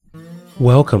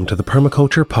Welcome to the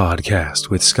Permaculture Podcast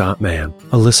with Scott Mann,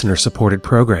 a listener-supported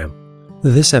program.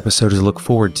 This episode is a look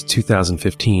forward to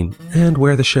 2015 and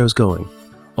where the show's going.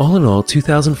 All in all,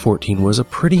 2014 was a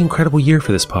pretty incredible year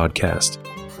for this podcast.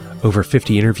 Over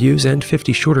 50 interviews and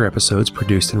 50 shorter episodes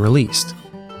produced and released.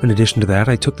 In addition to that,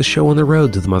 I took the show on the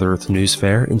road to the Mother Earth News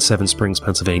Fair in Seven Springs,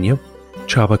 Pennsylvania,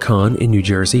 ChabaCon in New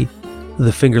Jersey,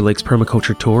 the Finger Lakes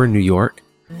Permaculture Tour in New York,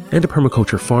 and a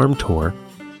permaculture farm tour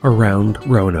around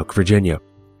Roanoke, Virginia.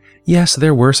 Yes,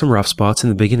 there were some rough spots in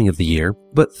the beginning of the year,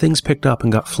 but things picked up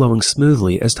and got flowing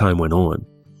smoothly as time went on.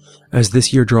 As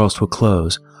this year draws to a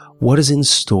close, what is in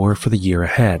store for the year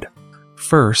ahead?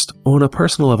 First, on a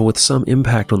personal level with some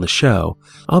impact on the show,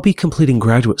 I'll be completing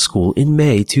graduate school in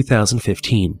May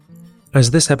 2015. As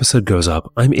this episode goes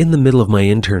up, I'm in the middle of my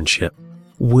internship,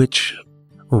 which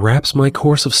wraps my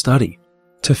course of study.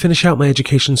 To finish out my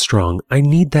education strong, I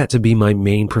need that to be my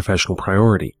main professional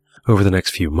priority over the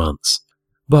next few months.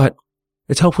 But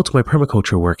it's helpful to my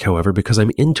permaculture work, however, because I'm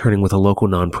interning with a local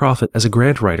nonprofit as a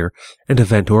grant writer and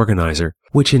event organizer,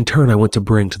 which in turn I want to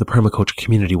bring to the permaculture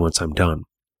community once I'm done.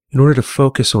 In order to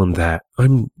focus on that,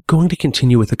 I'm going to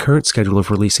continue with the current schedule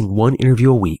of releasing one interview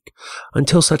a week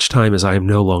until such time as I am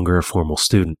no longer a formal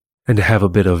student, and to have a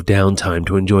bit of downtime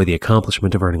to enjoy the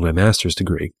accomplishment of earning my master's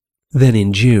degree. Then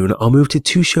in June, I'll move to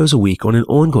 2 shows a week on an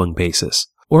ongoing basis,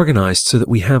 organized so that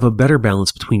we have a better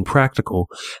balance between practical,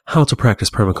 how to practice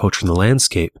permaculture in the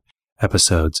landscape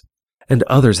episodes, and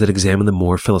others that examine the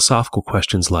more philosophical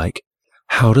questions like,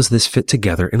 how does this fit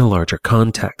together in a larger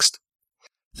context?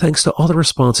 Thanks to all the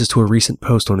responses to a recent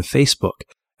post on Facebook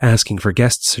asking for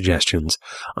guest suggestions,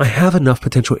 I have enough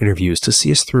potential interviews to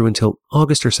see us through until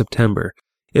August or September,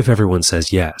 if everyone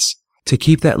says yes. To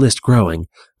keep that list growing,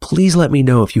 please let me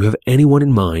know if you have anyone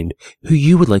in mind who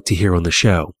you would like to hear on the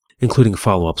show, including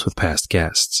follow-ups with past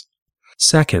guests.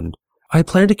 Second, I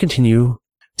plan to continue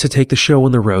to take the show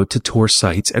on the road to tour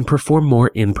sites and perform more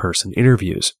in-person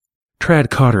interviews. Trad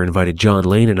Cotter invited John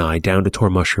Lane and I down to tour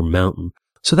Mushroom Mountain,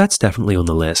 so that's definitely on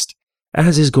the list,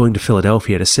 as is going to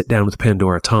Philadelphia to sit down with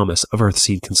Pandora Thomas of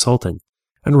Earthseed Consulting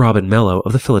and Robin Mello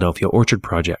of the Philadelphia Orchard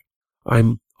Project.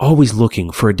 I'm always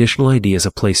looking for additional ideas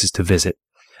of places to visit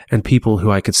and people who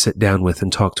I could sit down with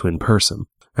and talk to in person,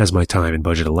 as my time and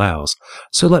budget allows,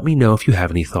 so let me know if you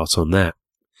have any thoughts on that.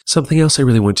 Something else I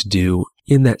really want to do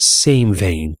in that same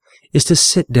vein is to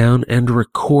sit down and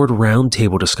record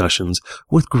roundtable discussions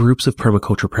with groups of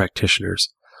permaculture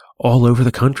practitioners all over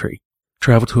the country.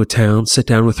 Travel to a town, sit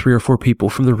down with 3 or 4 people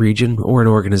from the region or an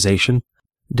organization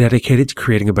dedicated to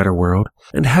creating a better world,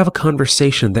 and have a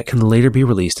conversation that can later be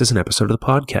released as an episode of the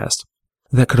podcast.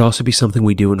 That could also be something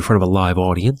we do in front of a live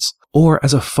audience, or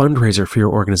as a fundraiser for your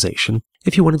organization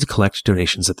if you wanted to collect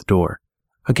donations at the door.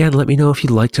 Again, let me know if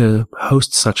you'd like to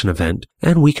host such an event,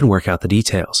 and we can work out the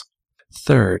details.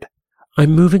 Third,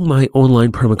 I'm moving my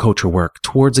online permaculture work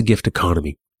towards a gift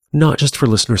economy, not just for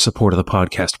listener support of the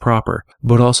podcast proper,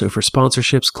 but also for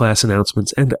sponsorships, class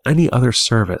announcements, and any other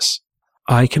service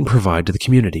I can provide to the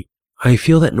community. I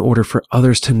feel that in order for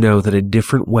others to know that a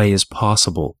different way is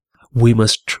possible, we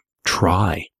must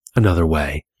try another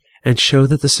way and show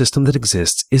that the system that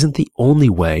exists isn't the only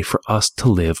way for us to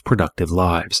live productive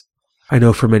lives. I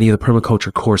know for many of the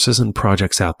permaculture courses and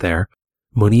projects out there,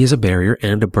 money is a barrier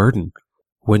and a burden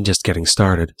when just getting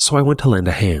started, so I want to lend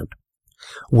a hand.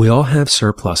 We all have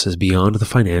surpluses beyond the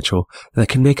financial that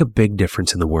can make a big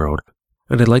difference in the world,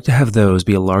 and I'd like to have those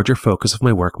be a larger focus of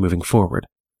my work moving forward.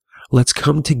 Let's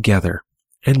come together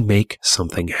and make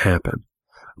something happen.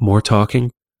 More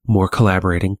talking, more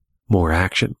collaborating, more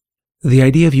action. The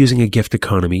idea of using a gift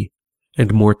economy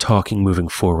and more talking moving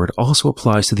forward also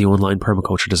applies to the online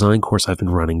permaculture design course I've been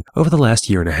running over the last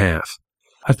year and a half.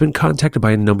 I've been contacted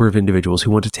by a number of individuals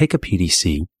who want to take a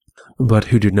PDC, but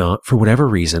who do not, for whatever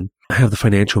reason, have the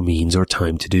financial means or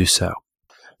time to do so.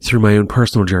 Through my own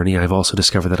personal journey, I've also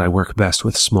discovered that I work best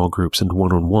with small groups and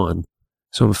one-on-one,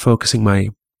 so I'm focusing my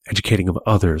educating of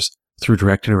others through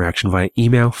direct interaction via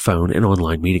email, phone, and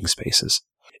online meeting spaces.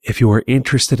 If you are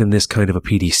interested in this kind of a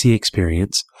PDC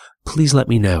experience, please let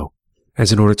me know,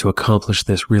 as in order to accomplish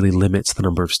this really limits the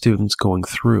number of students going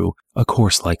through a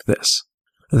course like this.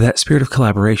 That spirit of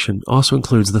collaboration also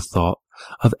includes the thought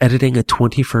of editing a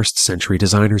 21st century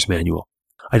designer's manual.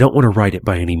 I don't want to write it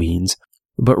by any means,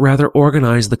 but rather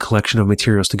organize the collection of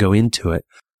materials to go into it,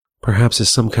 perhaps as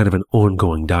some kind of an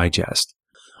ongoing digest.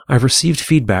 I've received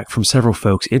feedback from several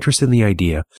folks interested in the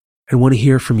idea and want to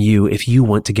hear from you if you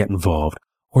want to get involved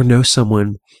or know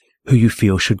someone who you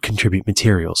feel should contribute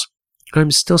materials.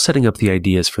 I'm still setting up the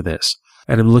ideas for this,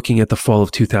 and I'm looking at the fall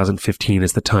of 2015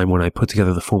 as the time when I put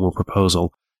together the formal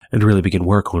proposal and really begin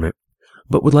work on it,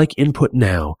 but would like input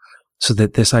now so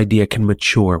that this idea can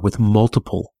mature with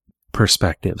multiple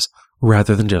perspectives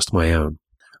rather than just my own.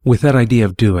 With that idea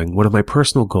of doing, one of my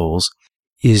personal goals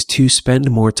is to spend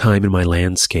more time in my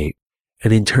landscape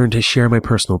and in turn to share my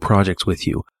personal projects with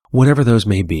you, whatever those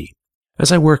may be.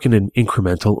 As I work in an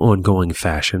incremental, ongoing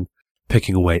fashion,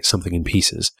 picking away at something in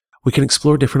pieces, we can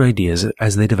explore different ideas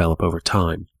as they develop over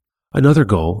time. Another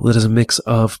goal that is a mix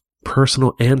of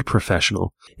personal and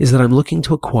professional is that I'm looking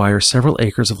to acquire several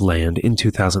acres of land in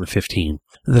 2015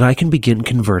 that I can begin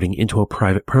converting into a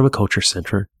private permaculture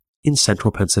center in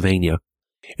central Pennsylvania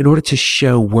in order to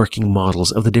show working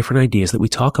models of the different ideas that we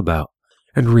talk about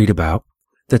and read about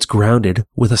that's grounded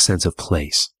with a sense of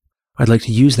place. I'd like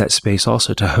to use that space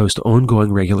also to host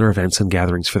ongoing regular events and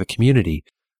gatherings for the community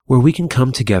where we can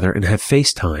come together and have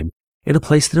FaceTime in a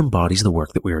place that embodies the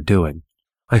work that we are doing.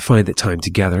 I find that time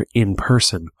together in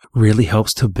person really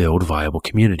helps to build viable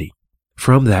community.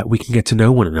 From that, we can get to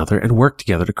know one another and work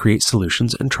together to create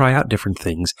solutions and try out different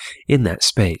things in that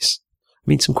space.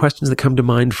 Some questions that come to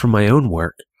mind from my own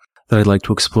work that I'd like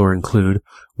to explore include,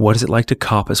 what is it like to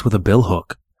coppice with a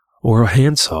billhook or a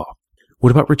handsaw?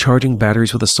 What about recharging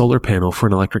batteries with a solar panel for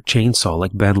an electric chainsaw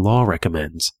like Ben Law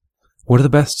recommends? What are the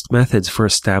best methods for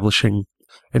establishing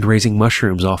and raising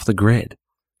mushrooms off the grid?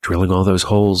 Drilling all those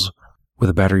holes with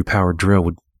a battery-powered drill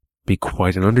would be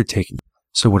quite an undertaking.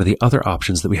 So what are the other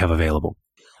options that we have available?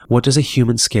 What does a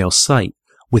human-scale site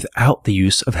without the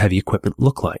use of heavy equipment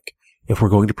look like if we're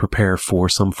going to prepare for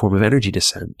some form of energy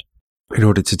descent in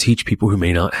order to teach people who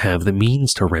may not have the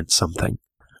means to rent something,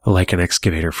 like an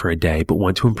excavator for a day, but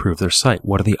want to improve their site?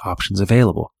 What are the options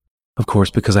available? Of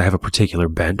course, because I have a particular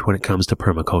bent when it comes to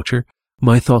permaculture,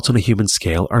 my thoughts on a human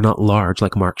scale are not large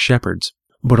like Mark Shepard's,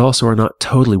 but also are not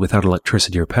totally without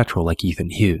electricity or petrol like Ethan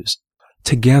Hughes.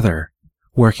 Together,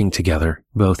 working together,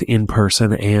 both in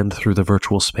person and through the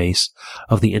virtual space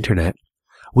of the internet,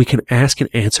 we can ask and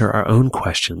answer our own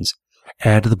questions,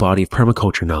 add to the body of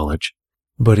permaculture knowledge,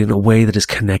 but in a way that is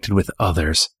connected with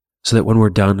others, so that when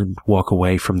we're done and walk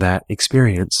away from that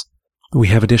experience, we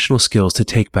have additional skills to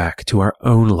take back to our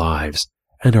own lives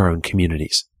and our own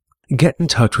communities. Get in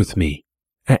touch with me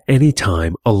at any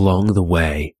time along the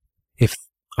way if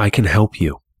I can help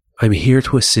you. I'm here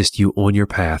to assist you on your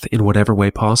path in whatever way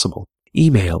possible.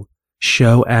 Email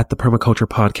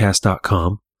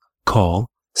show@thepermaculturepodcast.com. Call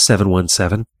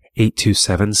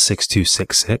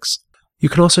 717-827-6266. You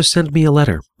can also send me a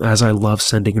letter, as I love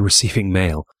sending and receiving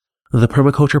mail. The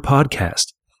Permaculture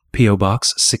Podcast, P.O.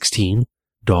 Box 16,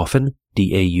 Dauphin,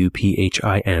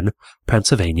 Dauphin,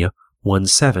 Pennsylvania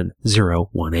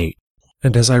 17018.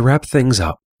 And as I wrap things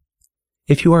up,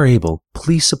 if you are able,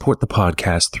 please support the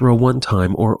podcast through a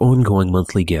one-time or ongoing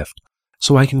monthly gift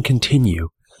so I can continue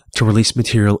to release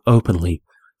material openly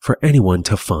for anyone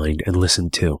to find and listen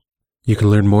to. You can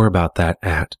learn more about that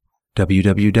at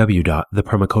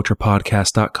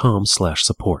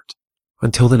www.thepermaculturepodcast.com/support.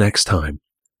 Until the next time,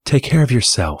 take care of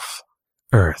yourself,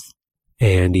 Earth,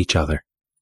 and each other.